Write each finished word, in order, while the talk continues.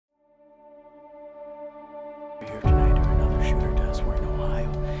Here tonight to another shooter test. We're in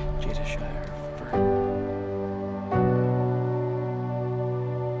Ohio, Jayshire for.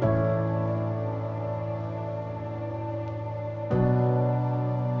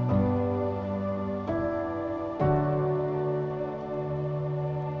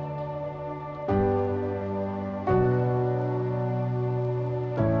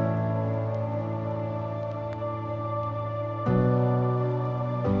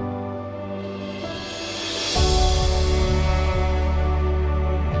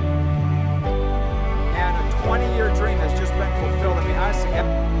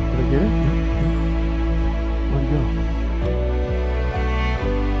 Get it? Where'd it go?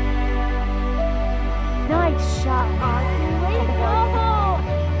 Nice shot, Audrey. Way to go!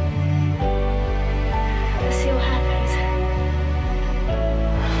 Let's see what happens.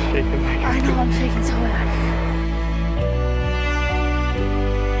 I know, I'm shaking so bad.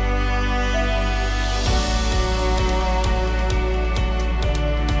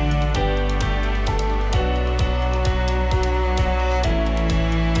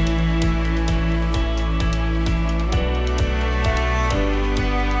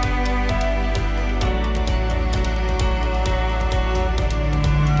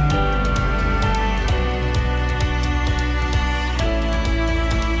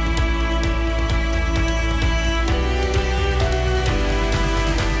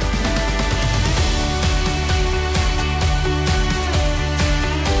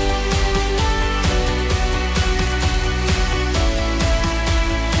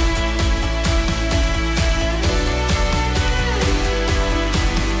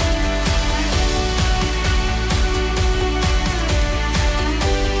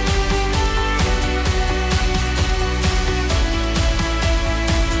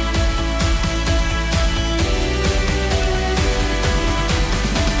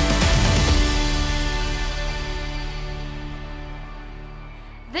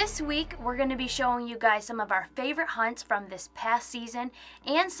 This week, we're going to be showing you guys some of our favorite hunts from this past season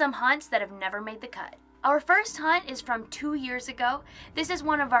and some hunts that have never made the cut. Our first hunt is from 2 years ago. This is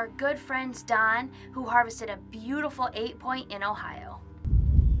one of our good friends, Don, who harvested a beautiful 8-point in Ohio.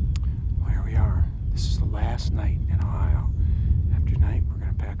 Well, here we are. This is the last night in Ohio. After tonight, we're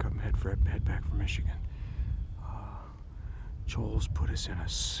going to pack up and head back for Michigan. Joel's put us in a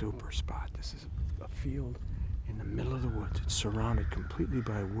super spot. This is a field in the middle of the woods. It's surrounded completely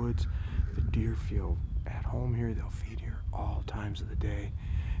by woods. The deer feel at home here. They'll feed here all times of the day.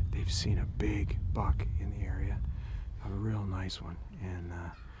 They've seen a big buck in the area, a real nice one, and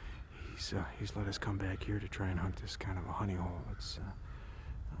he's let us come back here to try and hunt this kind of a honey hole. It's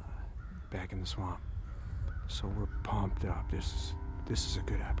back in the swamp, so we're pumped up. This is a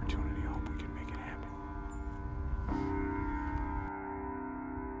good opportunity. I hope we can make it happen.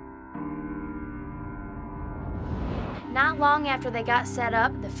 Not long after they got set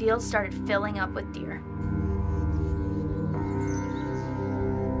up, the field started filling up with deer.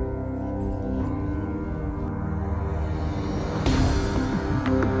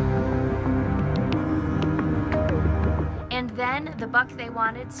 And then the buck they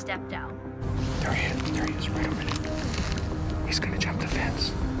wanted stepped out. There he is, right over there. He's gonna jump the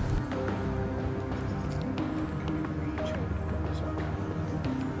fence.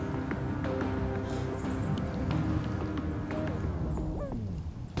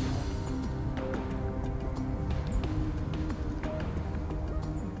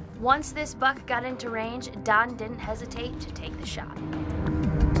 Once this buck got into range, Don didn't hesitate to take the shot.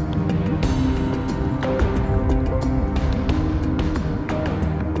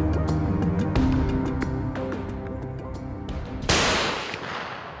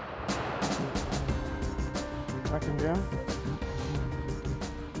 Track him down.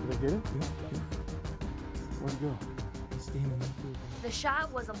 Did I get it? Yeah. Where'd it go? The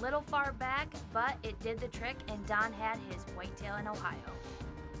shot was a little far back, but it did the trick, and Don had his whitetail in Ohio.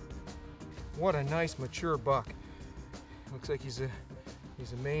 What a nice mature buck. Looks like he's a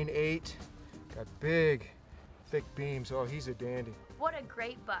Maine 8. Got big, thick beams. Oh, he's a dandy. What a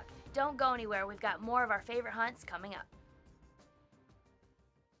great buck. Don't go anywhere. We've got more of our favorite hunts coming up.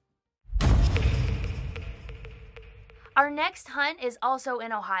 Our next hunt is also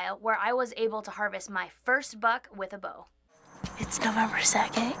in Ohio, where I was able to harvest my first buck with a bow. It's November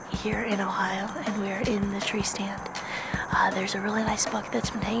 2nd here in Ohio, and we're in the tree stand. There's a really nice buck that's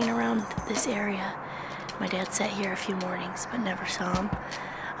been hanging around this area. My dad sat here a few mornings, but never saw him.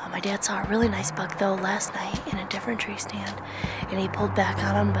 My dad saw a really nice buck, though, last night in a different tree stand, and he pulled back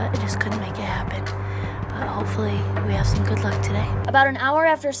on him, but just couldn't make it happen. But hopefully we have some good luck today. About an hour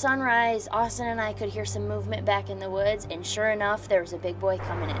after sunrise, Austin and I could hear some movement back in the woods, and sure enough, there was a big boy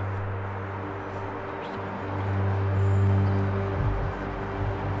coming in.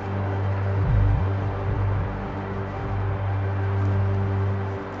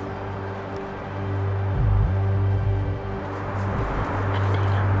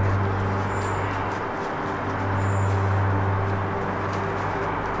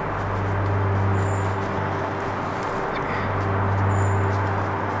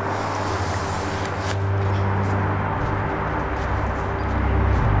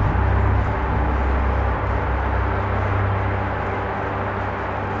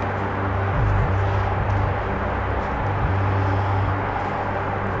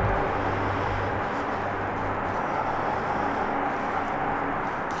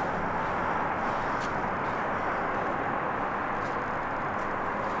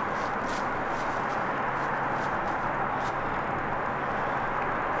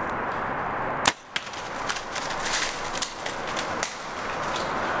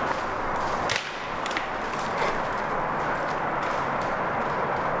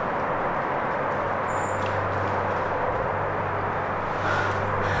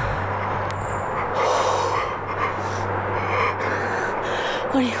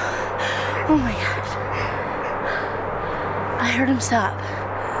 What are you? Oh my gosh. I heard him stop.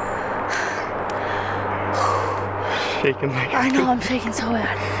 Shaking like I know, I'm shaking so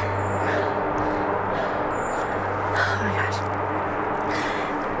bad. Oh my gosh.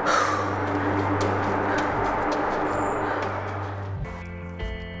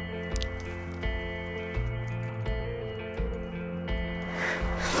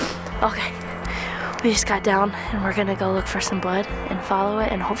 Okay, we just got down and we're gonna go look for some blood and follow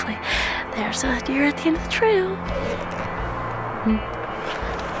it, and hopefully there's a deer at the end of the trail.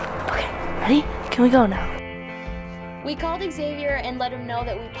 Okay, ready? Can we go now? We called Xavier and let him know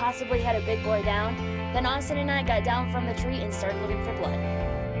that we possibly had a big boy down. Then Austin and I got down from the tree and started looking for blood.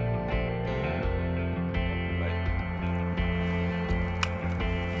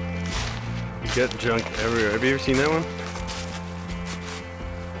 You got junk everywhere. Have you ever seen that one?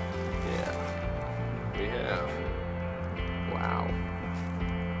 Yeah, we have. Wow.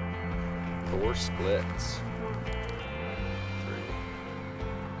 4 splits. 3.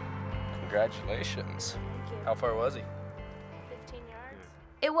 Congratulations. How far was he? 15 yards.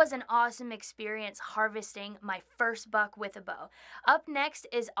 It was an awesome experience harvesting my first buck with a bow. Up next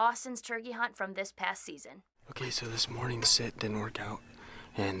is Austin's turkey hunt from this past season. Okay, so this morning's sit didn't work out,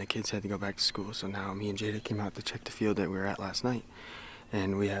 and the kids had to go back to school, so now me and Jada came out to check the field that we were at last night.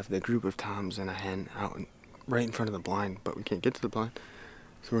 And we have the group of toms and a hen out right in front of the blind, but we can't get to the blind.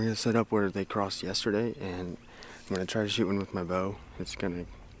 So we're gonna set up where they crossed yesterday, and I'm gonna try to shoot one with my bow. It's gonna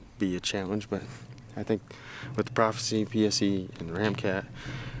be a challenge, but I think with the Prophecy, PSE, and the Ramcat,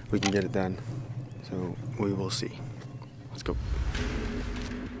 we can get it done. So we will see. Let's go.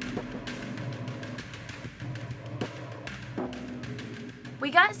 We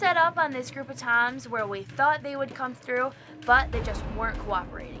got set up on this group of toms where we thought they would come through, but they just weren't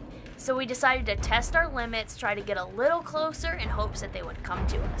cooperating. So we decided to test our limits, try to get a little closer in hopes that they would come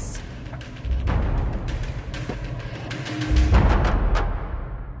to us.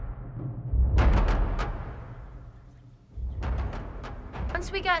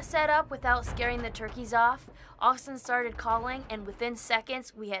 Once we got set up without scaring the turkeys off, Austin started calling, and within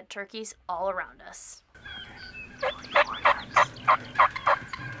seconds we had turkeys all around us. I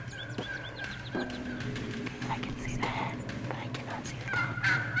can see the head, but I cannot see the top.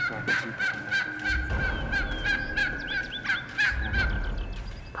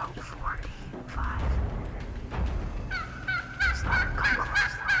 About 45. Start, come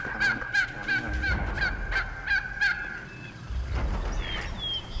close,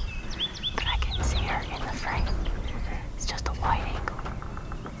 but I can see her in the frame. It's just a wide angle.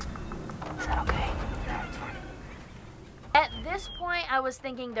 Is that okay? Yeah, it's fine. At this point, I was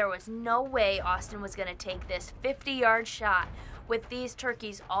thinking there was no way Austin was going to take this 50-yard shot with these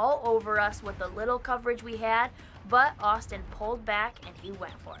turkeys all over us with the little coverage we had, but Austin pulled back and he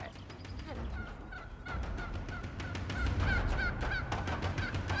went for it.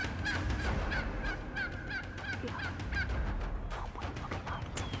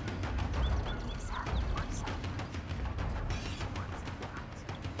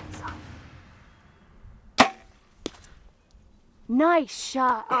 Nice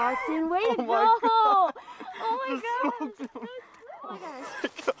shot, Austin. Way to go! Oh my gosh! Oh my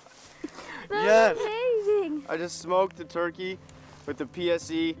gosh! That was amazing! I just smoked the turkey with the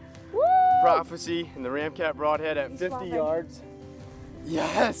PSE, Woo! Prophecy, and the Ramcat broadhead at 50 yards.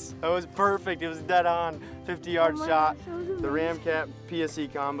 Yes, that was perfect. It was dead on. 50-yard shot. The Ramcat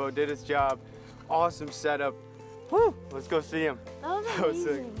PSE combo did its job. Awesome setup. Woo! Let's go see him. That was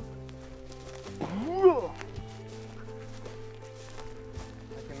sick. amazing.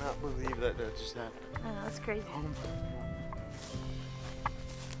 I cannot believe that just happened. I know, it's crazy.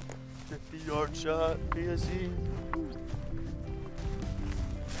 50-yard shot, PSE.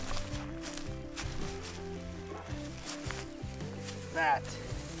 That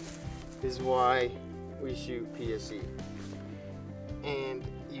is why we shoot PSE and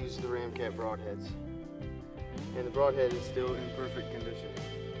use the Ramcat broadheads. And the broadhead is still in perfect condition.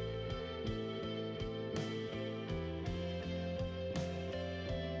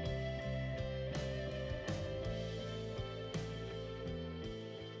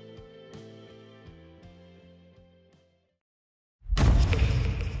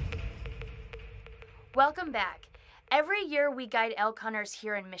 Welcome back. Every year we guide elk hunters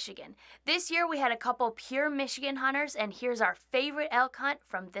here in Michigan. This year we had a couple pure Michigan hunters, and here's our favorite elk hunt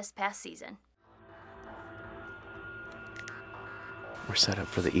from this past season. We're set up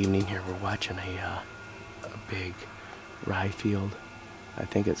for the evening here. We're watching a big rye field. I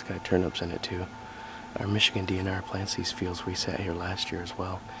think it's got turnips in it too. Our Michigan DNR plants these fields. We sat here last year as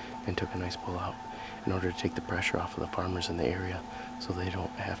well and took a nice pull out. in order to take the pressure off of the farmers in the area so they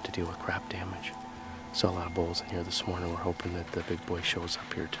don't have to deal with crop damage. Saw a lot of bulls in here this morning. We're hoping that the big boy shows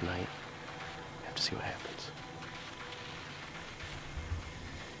up here tonight. Have to see what happens.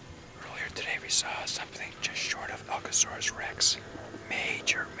 Earlier today we saw something just short of Elchosaurus rex.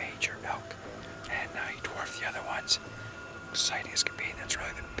 Major elk. And he dwarfed the other ones. Exciting as can be. That's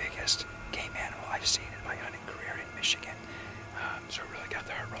really the biggest game animal I've seen in my hunting career in Michigan. So it really got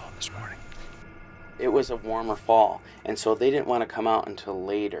the heart rolling this morning. It was a warmer fall, and so they didn't want to come out until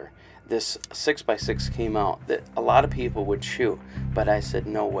later. This 6x6 came out that a lot of people would shoot, but I said,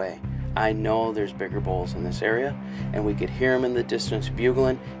 no way. I know there's bigger bulls in this area, and we could hear them in the distance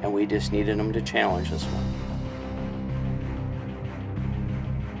bugling, and we just needed them to challenge this one.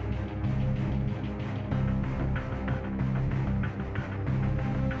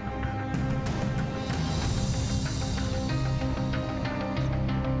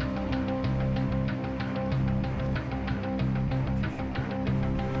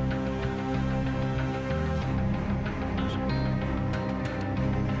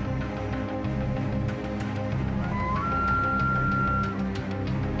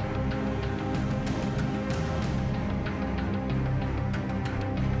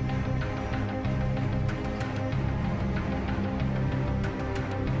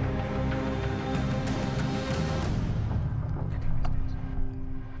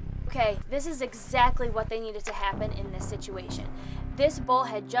 Okay, this is exactly what they needed to happen in this situation. This bull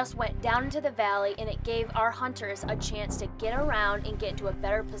had just went down into the valley, and it gave our hunters a chance to get around and get into a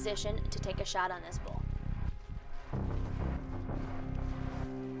better position to take a shot on this bull.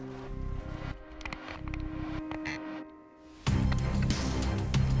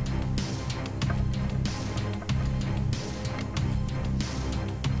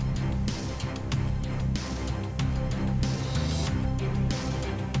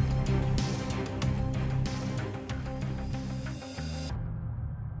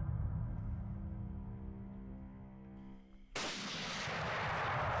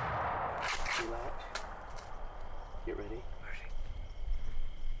 Get ready.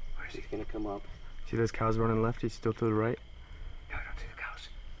 Where's he? He's gonna come up. See those cows running left? He's still to the right. No, I don't see the cows.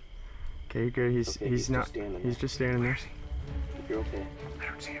 Okay, good. He's not. He's just standing there. You're okay. I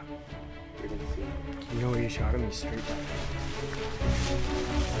don't see him. You're gonna see him. You know where you shot him? He's straight back.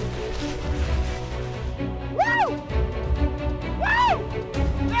 Woo! Woo!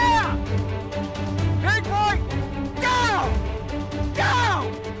 Yeah! Big boy! Down!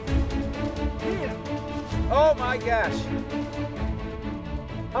 Down! Oh my gosh.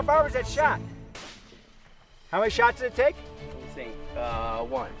 How far was that shot? How many shots did it take? Let's see.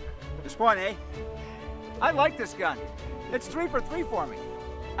 One. Just one, eh? I like this gun. It's 3 for 3 for me.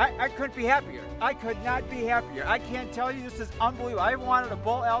 I couldn't be happier. I could not be happier. I can't tell you, this is unbelievable. I've wanted a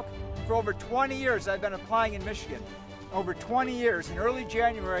bull elk for over 20 years. I've been applying in Michigan. Over 20 years. In early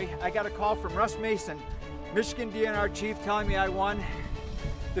January, I got a call from Russ Mason, Michigan DNR chief, telling me I won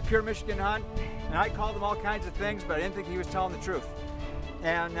the Pure Michigan hunt. And I called him all kinds of things, but I didn't think he was telling the truth.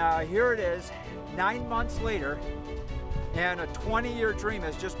 And here it is, 9 months later, and a 20-year dream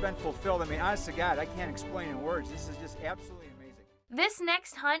has just been fulfilled. I mean, honest to God, I can't explain in words. This is just absolutely amazing. This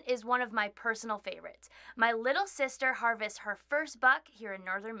next hunt is one of my personal favorites. My little sister harvests her first buck here in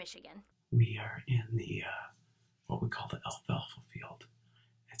northern Michigan. We are in the, what we call the alfalfa field.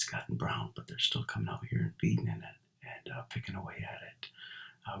 It's gotten brown, but they're still coming out here and feeding in it and picking away at it.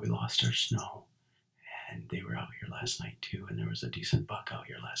 We lost our snow, and they were out here last night too, and there was a decent buck out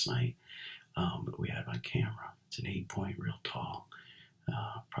here last night, but we had it on camera. It's an 8-point, real tall,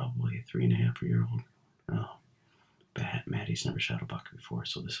 probably a 3.5-year-old. Maddie's never shot a buck before,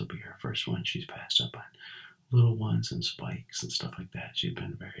 so this will be her first one. She's passed up on little ones and spikes and stuff like that. She's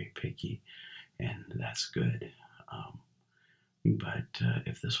been very picky, and that's good. But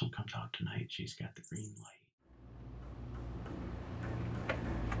if this one comes out tonight, she's got the green light.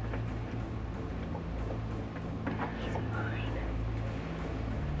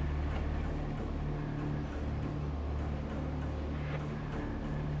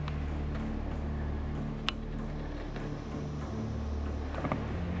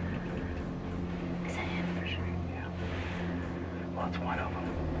 Well, it's one of them.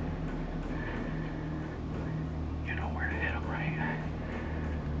 You know where to hit them, right?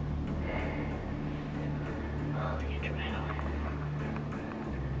 Oh, you can handle it.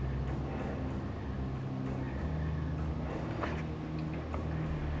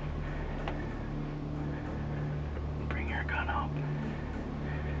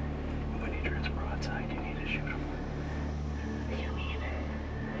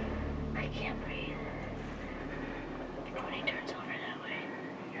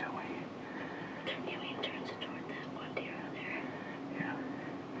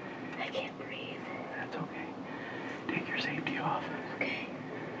 off. Okay.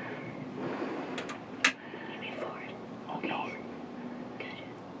 You mean forward? Oh, no. Good.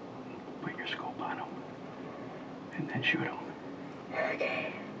 Put your scope on him. And then shoot him.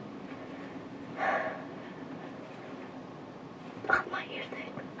 Okay. Oh, my ear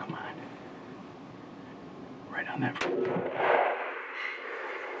thing. Come on. Right on that.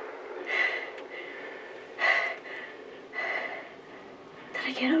 Did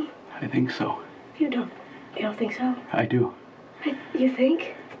I get him? I think so. You don't think so? I do. You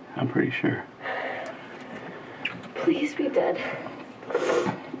think? I'm pretty sure. Please be dead.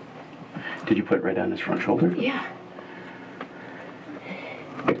 Did you put it right on his front shoulder? Yeah.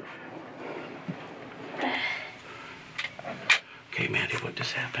 Okay, Mandy, what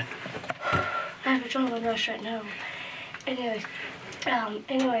just happened? I have adrenaline rush right now.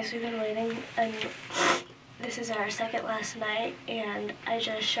 Anyways, we've been waiting, and this is our second last night, and I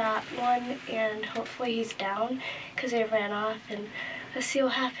just shot one, and hopefully he's down, because they ran off, and let's see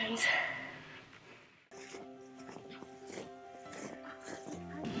what happens.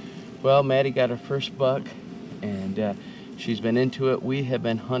 Well, Maddie got her first buck, and she's been into it. We have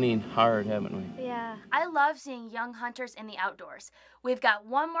been hunting hard, haven't we? Yeah. I love seeing young hunters in the outdoors. We've got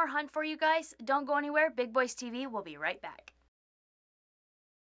one more hunt for you guys. Don't go anywhere. Big Boys TV will be right back.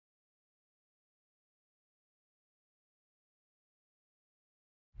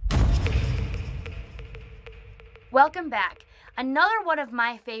 Welcome back. Another one of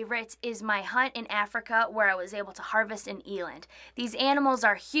my favorites is my hunt in Africa where I was able to harvest an eland. These animals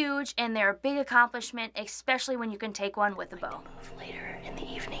are huge and they're a big accomplishment, especially when you can take one with a bow. Move later in the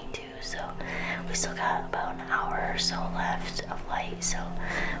evening too, so we still got about an hour or so left of light, so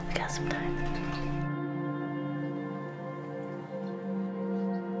we got some time.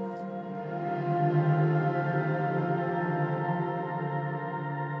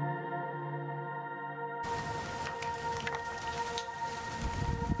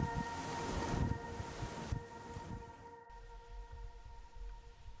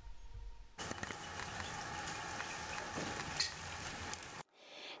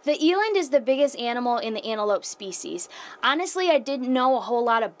 The eland is the biggest animal in the antelope species. Honestly, I didn't know a whole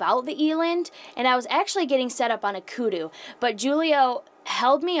lot about the eland, and I was actually getting set up on a kudu, but Julio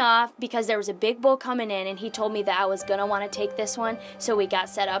held me off because there was a big bull coming in, and he told me that I was gonna want to take this one, so we got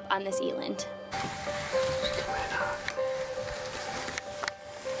set up on this eland.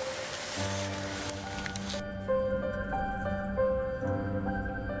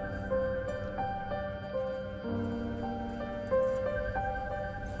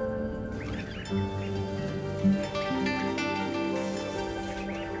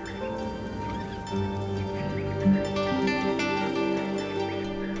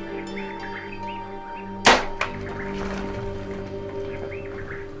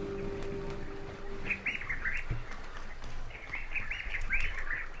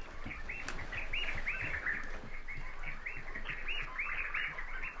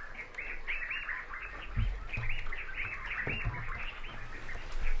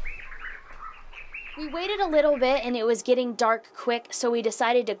 We waited a little bit and it was getting dark quick, so we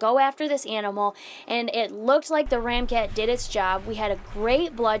decided to go after this animal, and it looked like the Ramcat did its job. We had a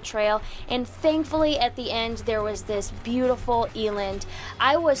great blood trail, and thankfully at the end there was this beautiful eland.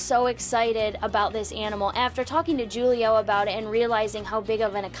 I was so excited about this animal. After talking to Julio about it and realizing how big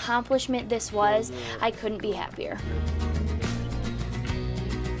of an accomplishment this was, I couldn't be happier.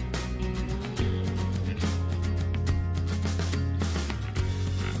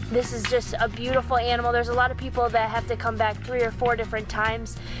 This is just a beautiful animal. There's a lot of people that have to come back 3 or 4 different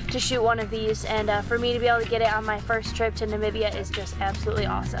times to shoot one of these, and for me to be able to get it on my first trip to Namibia is just absolutely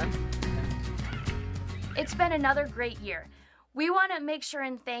awesome. It's been another great year. We want to make sure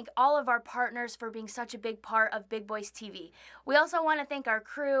and thank all of our partners for being such a big part of Big Boys TV. We also want to thank our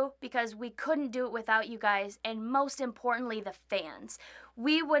crew because we couldn't do it without you guys, and most importantly, the fans.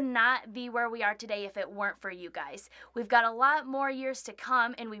 We would not be where we are today if it weren't for you guys. We've got a lot more years to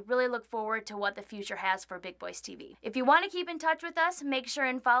come, and we really look forward to what the future has for Big Boys TV. If you want to keep in touch with us, make sure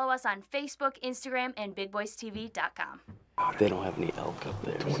and follow us on Facebook, Instagram, and BigBoysTV.com. They don't have any elk up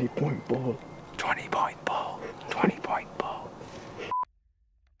there. 20-point bull. 20-point bull. 20-point bull.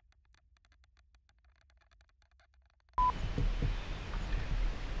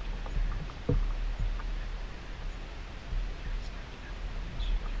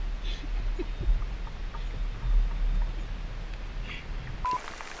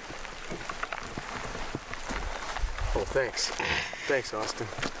 Oh, thanks. Thanks, Austin.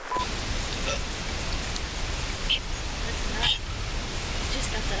 That's not.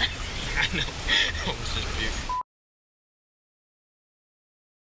 Just got that. I know. Almost just